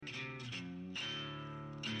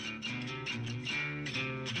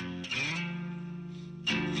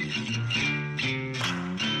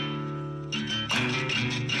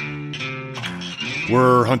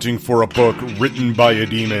We're hunting for a book written by a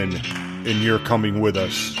demon, and you're coming with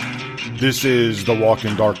us. This is the Walk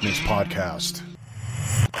in Darkness podcast.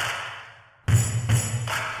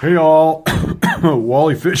 Hey all,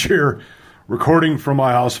 Wally Fitch here, recording from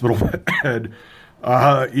my hospital bed.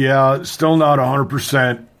 Still not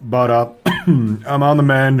 100%, but I'm on the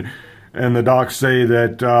mend, and the docs say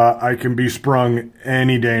that I can be sprung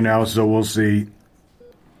any day now, so we'll see.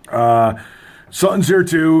 Sutton's here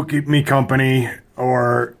too, keeping me company,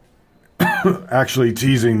 or actually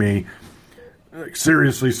teasing me. Like,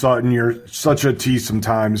 seriously, Sutton, you're such a tease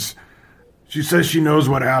sometimes. She says she knows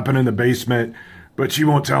what happened in the basement, but she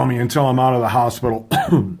won't tell me until I'm out of the hospital.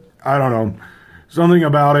 I don't know. Something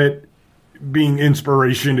about it being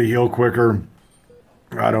inspiration to heal quicker.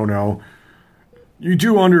 I don't know. You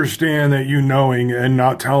do understand that you knowing and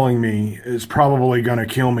not telling me is probably going to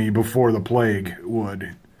kill me before the plague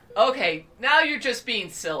would. Okay, now you're just being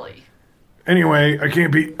silly. Anyway, I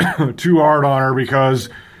can't be too hard on her because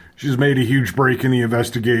she's made a huge break in the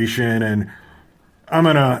investigation, and I'm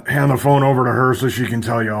going to hand the phone over to her so she can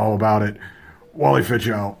tell you all about it. Wally Fitch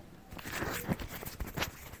out.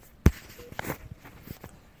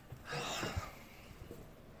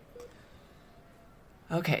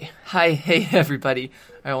 Okay. Hi. Hey, everybody.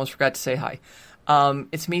 I almost forgot to say hi.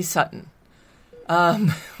 It's me, Sutton.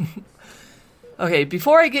 Okay,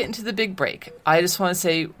 before I get into the big break, I just want to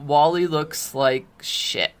say Wally looks like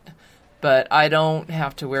shit. But I don't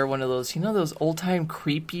have to wear one of those, those old-time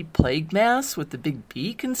creepy plague masks with the big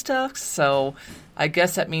beak and stuff. So I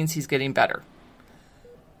guess that means he's getting better.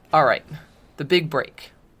 All right, the big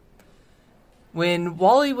break. When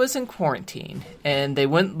Wally was in quarantine and they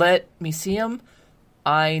wouldn't let me see him,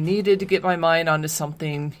 I needed to get my mind onto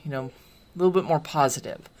something, a little bit more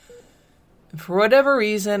positive. For whatever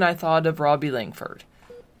reason, I thought of Robbie Langford.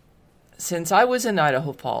 Since I was in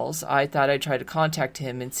Idaho Falls, I thought I'd try to contact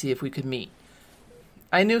him and see if we could meet.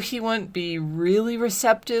 I knew he wouldn't be really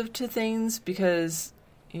receptive to things because,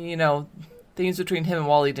 things between him and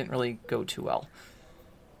Wally didn't really go too well.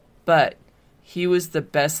 But he was the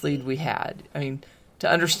best lead we had. To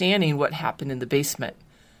understanding what happened in the basement.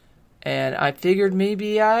 And I figured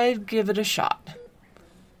maybe I'd give it a shot.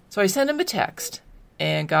 So I sent him a text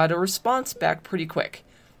and got a response back pretty quick.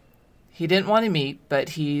 He didn't want to meet, but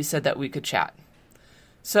he said that we could chat.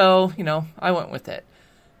 So, I went with it.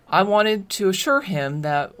 I wanted to assure him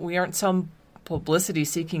that we aren't some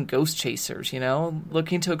publicity-seeking ghost chasers,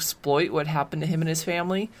 looking to exploit what happened to him and his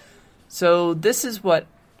family. So this is what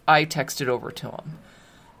I texted over to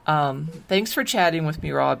him. Thanks for chatting with me,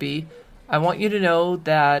 Robbie. I want you to know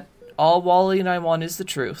that all Wally and I want is the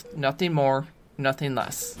truth. Nothing more, nothing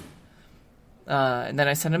less. And then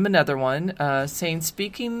I sent him another one saying,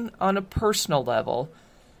 speaking on a personal level,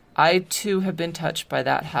 I too have been touched by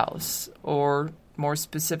that house, or more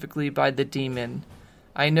specifically by the demon.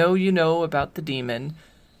 I know you know about the demon.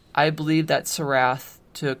 I believe that Sarath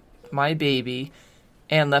took my baby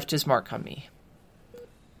and left his mark on me.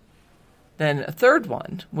 Then a third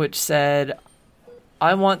one, which said,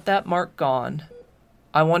 I want that mark gone.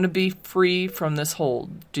 I want to be free from this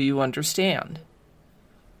hold. Do you understand?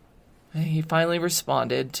 He finally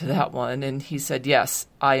responded to that one, and he said, yes,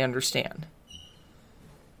 I understand.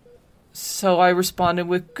 So I responded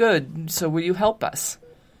with, good, so will you help us?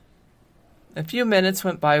 A few minutes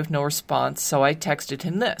went by with no response, so I texted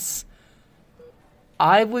him this.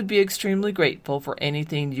 I would be extremely grateful for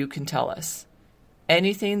anything you can tell us.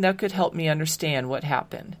 Anything that could help me understand what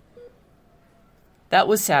happened. That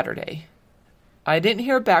was Saturday. I didn't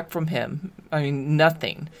hear back from him,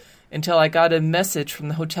 nothing, until I got a message from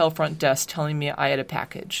the hotel front desk telling me I had a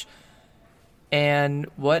package. And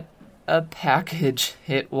what a package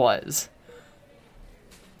it was.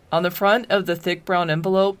 On the front of the thick brown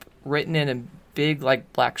envelope, written in a big,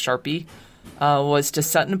 black Sharpie, was to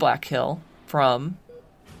Sutton Blackhill from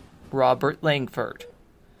Robert Langford.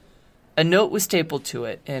 A note was stapled to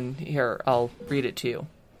it, and here, I'll read it to you.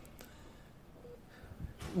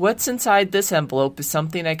 What's inside this envelope is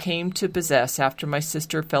something I came to possess after my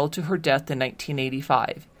sister fell to her death in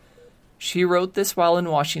 1985. She wrote this while in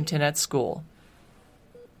Washington at school.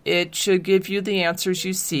 It should give you the answers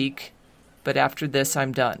you seek, but after this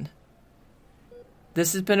I'm done.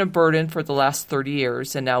 This has been a burden for the last 30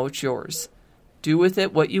 years, and now it's yours. Do with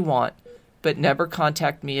it what you want, but never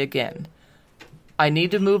contact me again. I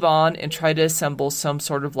need to move on and try to assemble some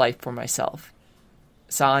sort of life for myself.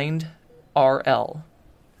 Signed, R.L.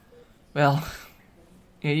 Well,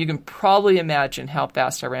 you can probably imagine how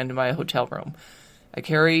fast I ran to my hotel room. I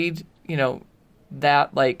carried,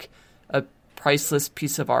 that like a priceless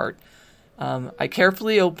piece of art. I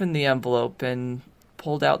carefully opened the envelope and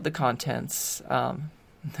pulled out the contents. And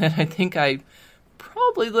I think I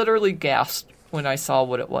probably literally gasped when I saw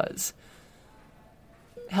what it was.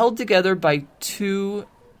 Held together by 2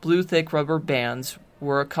 blue thick rubber bands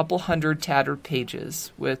were a couple hundred tattered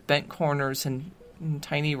pages with bent corners and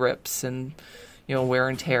tiny rips and, wear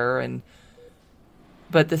and tear.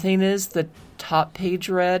 But the thing is, the top page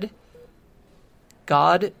read,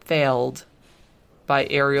 "God Failed" by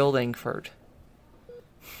Ariel Langford.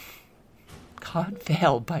 God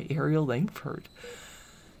Failed by Ariel Langford.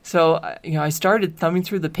 So, I started thumbing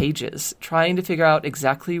through the pages, trying to figure out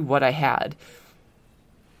exactly what I had.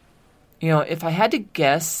 If I had to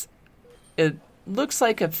guess, it looks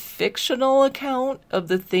like a fictional account of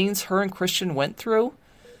the things her and Christian went through.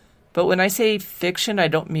 But when I say fiction, I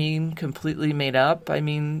don't mean completely made up. I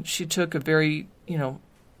mean, she took a very,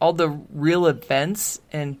 all the real events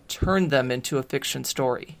and turned them into a fiction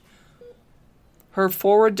story. Her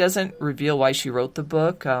foreword doesn't reveal why she wrote the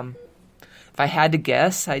book. If I had to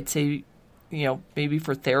guess, I'd say, maybe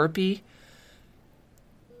for therapy.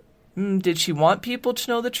 Did she want people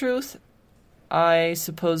to know the truth? I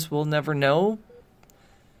suppose we'll never know.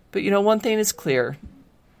 But, one thing is clear.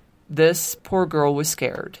 This poor girl was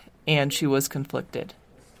scared, and she was conflicted.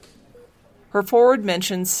 Her foreword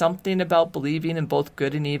mentions something about believing in both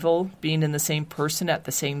good and evil, being in the same person at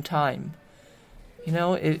the same time.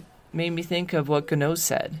 It made me think of what Gounod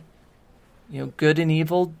said. Good and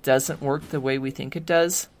evil doesn't work the way we think it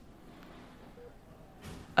does.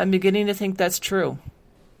 I'm beginning to think that's true.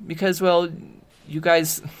 Because, you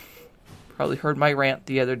guys probably heard my rant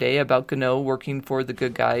the other day about Gounod working for the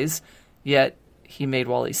good guys, yet he made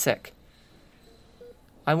Wally sick.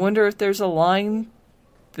 I wonder if there's a line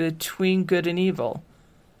between good and evil,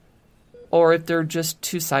 or if they're just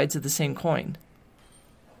two sides of the same coin.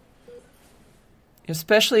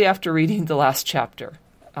 Especially after reading the last chapter.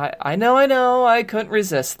 I know, I couldn't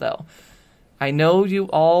resist, though. I know you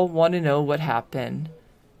all want to know what happened,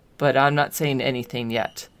 but I'm not saying anything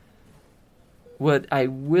yet. What I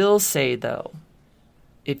will say, though,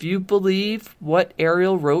 if you believe what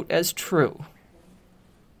Ariel wrote as true,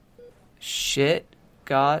 shit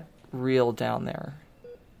got real down there.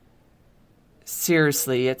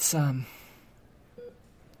 Seriously, it's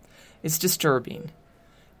disturbing.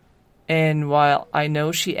 And while I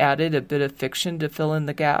know she added a bit of fiction to fill in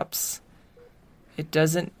the gaps, it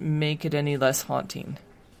doesn't make it any less haunting.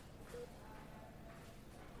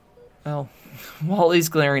 Oh, Wally's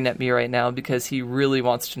glaring at me right now because he really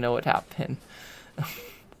wants to know what happened.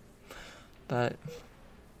 But,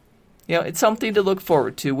 it's something to look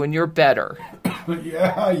forward to when you're better.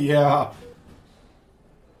 Yeah.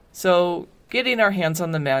 So, getting our hands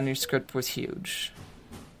on the manuscript was huge.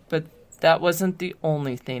 But that wasn't the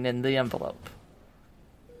only thing in the envelope.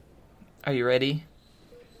 Are you ready?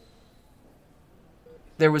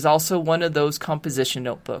 There was also one of those composition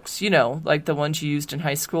notebooks, like the ones you used in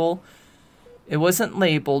high school. It wasn't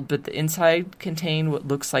labeled, but the inside contained what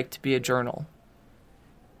looks like to be a journal.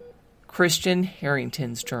 Christian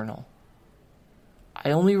Harrington's journal.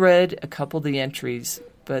 I only read a couple of the entries,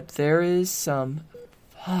 but there is some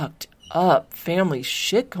fucked up family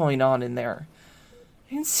shit going on in there.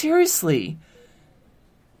 I mean, seriously.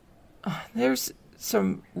 There's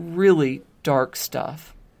some really dark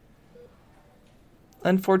stuff.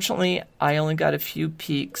 Unfortunately, I only got a few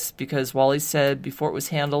peeks because Wally said before it was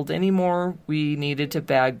handled anymore, we needed to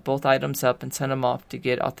bag both items up and send them off to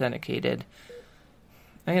get authenticated.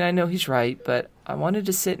 I mean, I know he's right, but I wanted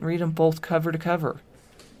to sit and read them both cover to cover.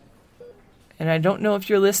 And I don't know if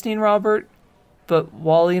you're listening, Robert, but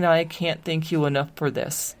Wally and I can't thank you enough for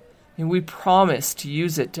this. I mean, we promise to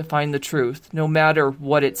use it to find the truth, no matter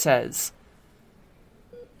what it says.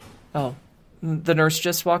 Oh, the nurse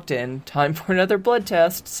just walked in. Time for another blood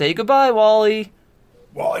test. Say goodbye, Wally.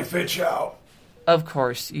 Wally Fitch out. Of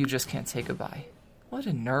course, you just can't say goodbye. What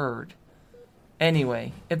a nerd.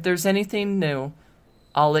 Anyway, if there's anything new,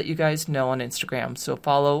 I'll let you guys know on Instagram, so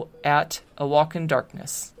follow at A Walk in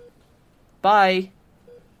Darkness. Bye.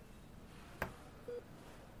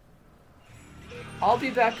 I'll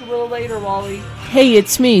be back a little later, Wally. Hey,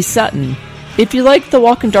 it's me, Sutton. If you like the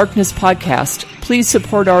Walk in Darkness podcast, please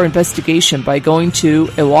support our investigation by going to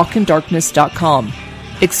awalkindarkness.com.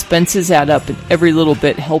 Expenses add up and every little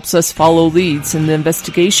bit helps us follow leads in the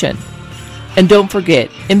investigation. And don't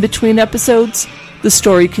forget, in between episodes, the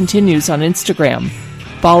story continues on Instagram.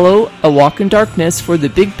 Follow A Walk in Darkness for the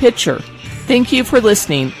big picture. Thank you for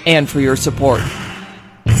listening and for your support.